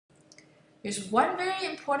There's one very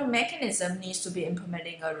important mechanism needs to be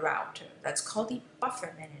implemented in a router. That's called the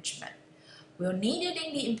buffer management. We'll need it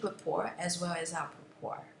in the input port as well as output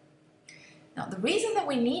port. Now, the reason that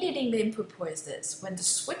we need it in the input port is this. When the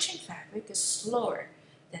switching fabric is slower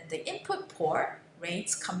than the input port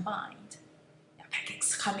rates combined,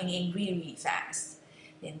 packets coming in really fast,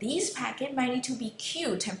 then these packets might need to be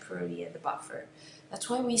queued temporarily in the buffer. That's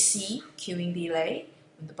why we see queuing delay.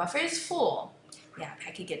 When the buffer is full,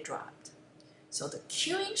 packet get dropped. So the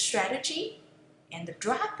queuing strategy and the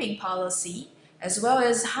dropping policy, as well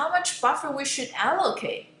as how much buffer we should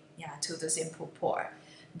allocate to this input port,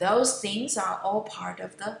 those things are all part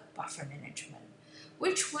of the buffer management,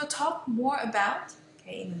 which we'll talk more about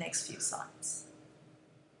in the next few slides.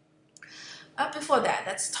 Before that,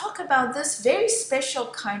 let's talk about this very special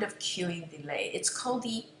kind of queuing delay. It's called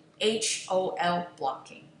the HOL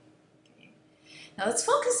blocking. Now let's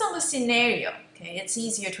focus on the scenario. It's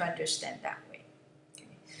easier to understand that way.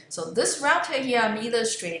 So this router here I'm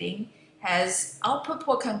illustrating has output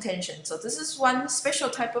port contention. So this is one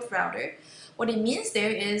special type of router. What it means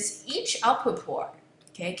there is each output port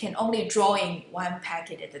can only draw in one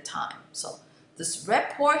packet at a time. So this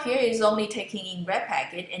red port here is only taking in red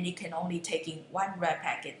packet, and it can only take in one red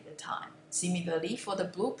packet at a time. Similarly, for the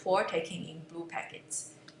blue port, taking in blue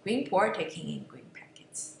packets. Green port taking in green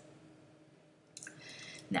packets.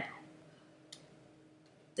 Now,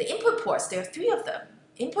 the input ports, there are 3 of them.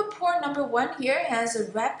 Input port number 1 here has a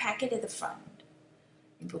red packet at the front.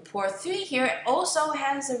 Input port 3 here also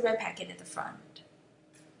has a red packet at the front.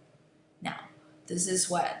 Now, this is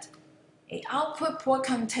what? An output port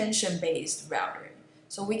contention based router.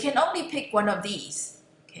 So we can only pick one of these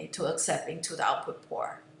to accept into the output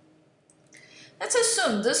port. Let's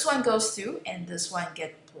assume this one goes through and this one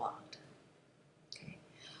gets blocked.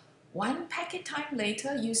 One packet time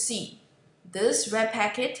later, you see this red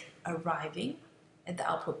packet arriving at the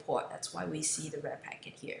output port. That's why we see the red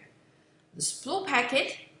packet here. This blue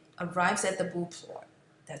packet arrives at the blue port.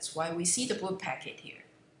 That's why we see the blue packet here.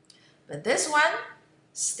 But this one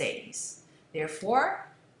stays. Therefore,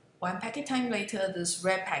 one packet time later, this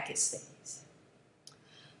red packet stays.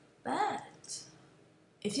 But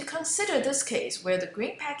if you consider this case where the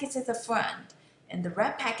green packet is at the front and the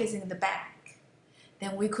red packet is in the back,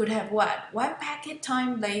 then we could have what? One packet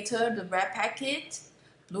time later, the red packet,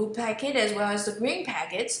 blue packet, as well as the green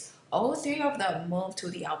packets, all 3 of them move to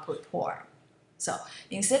the output port. So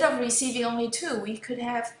instead of receiving only 2, we could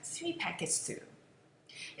have 3 packets through.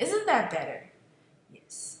 Isn't that better?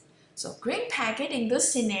 Yes. So green packet in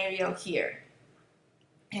this scenario here,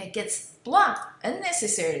 it gets blocked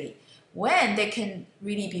unnecessarily when they can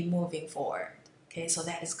really be moving forward. So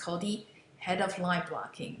that is called the head of line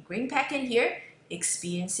blocking. Green packet here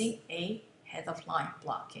experiencing a head of line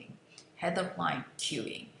blocking, head of line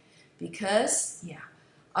queuing, because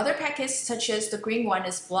other packets such as the green one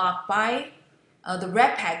is blocked by the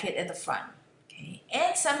red packet at the front.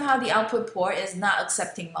 And somehow the output port is not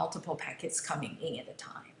accepting multiple packets coming in at a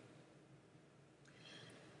time.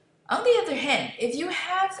 On the other hand, if you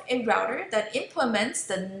have a router that implements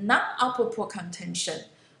the non-output port contention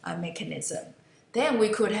mechanism, then we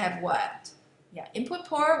could have what? Input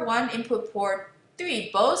port 1, input port 3,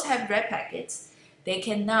 both have red packets. They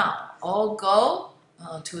can now all go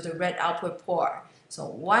to the red output port. So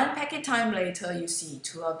one packet time later, you see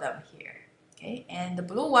 2 of them here. And the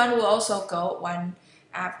blue one will also go one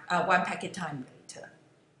packet time later.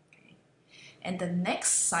 And the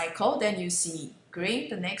next cycle, then you see green,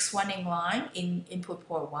 the next one in line in input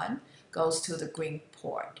port 1 goes to the green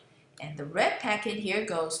port. And the red packet here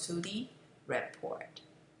goes to the red port.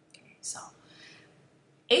 So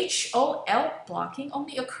HOL blocking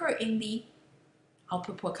only occur in the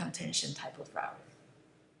output port contention type of router.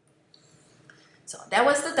 So that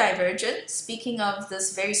was the divergence. Speaking of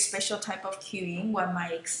this very special type of queuing one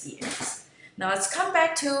might experience. Now let's come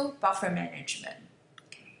back to buffer management.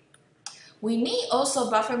 We need also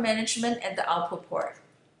buffer management at the output port.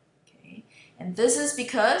 And this is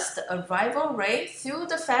because the arrival rate through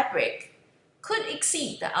the fabric could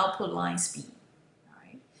exceed the output line speed.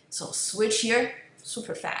 So switch here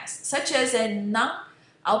super fast, such as a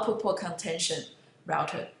non-output port contention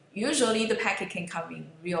router. Usually the packet can come in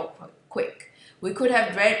real quick. We could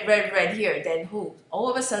have red, red, red here, then all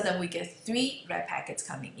of a sudden we get 3 red packets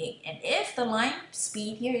coming in. And if the line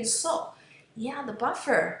speed here is slow, the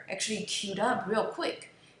buffer actually queued up real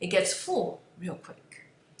quick. It gets full real quick.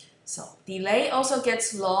 So delay also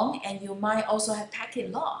gets long, and you might also have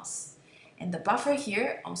packet loss. And the buffer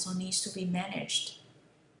here also needs to be managed.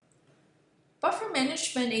 Buffer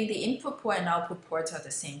management in the input port and output ports are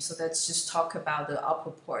the same, so let's just talk about the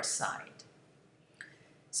output port side.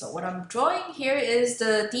 So what I'm drawing here is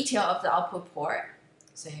the detail of the output port.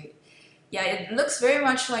 So yeah, it looks very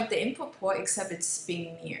much like the input port except it's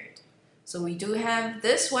being mirrored. So we do have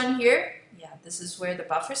this one here. Yeah, this is where the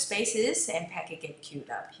buffer space is and packet get queued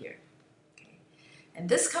up here. Okay. And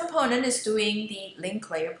this component is doing the link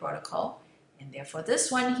layer protocol. And therefore this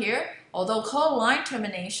one here, although called line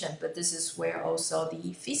termination, but this is where also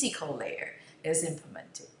the physical layer is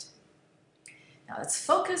implemented. Now let's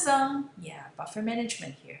focus on, buffer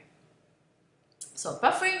management here. So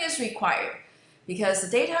buffering is required because the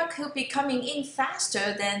data could be coming in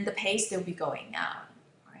faster than the pace they'll be going out,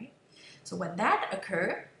 right? So when that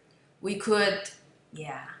occurs, we could,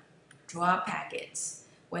 drop packets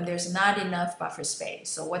when there's not enough buffer space.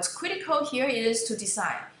 So what's critical here is to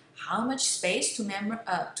decide how much space to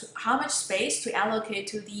allocate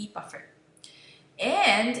to the buffer.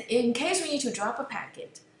 And in case we need to drop a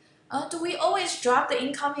packet, do we always drop the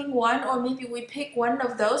incoming one, or maybe we pick one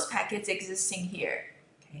of those packets existing here?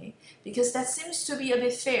 Okay, because that seems to be a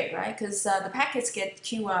bit fair, right? Because the packets get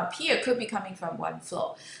queued up here could be coming from one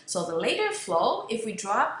flow. So the later flow, if we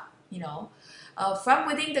drop, from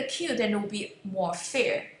within the queue, then it will be more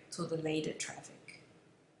fair to the later traffic.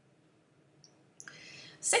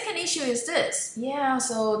 Second issue is this.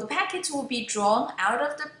 So the packets will be drawn out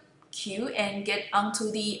of the queue and get onto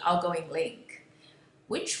the outgoing link.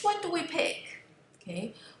 Which one do we pick?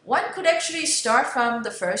 Okay, one could actually start from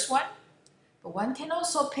the first one, but one can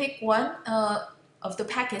also pick one of the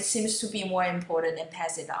packets seems to be more important and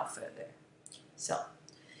pass it out further. So,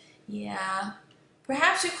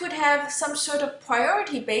 perhaps you could have some sort of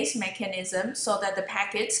priority-based mechanism so that the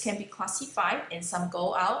packets can be classified and some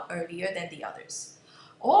go out earlier than the others.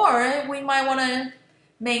 Or we might want to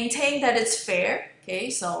maintain that it's fair.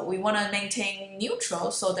 Okay, so we want to maintain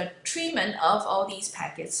neutral so the treatment of all these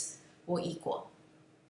packets will equal.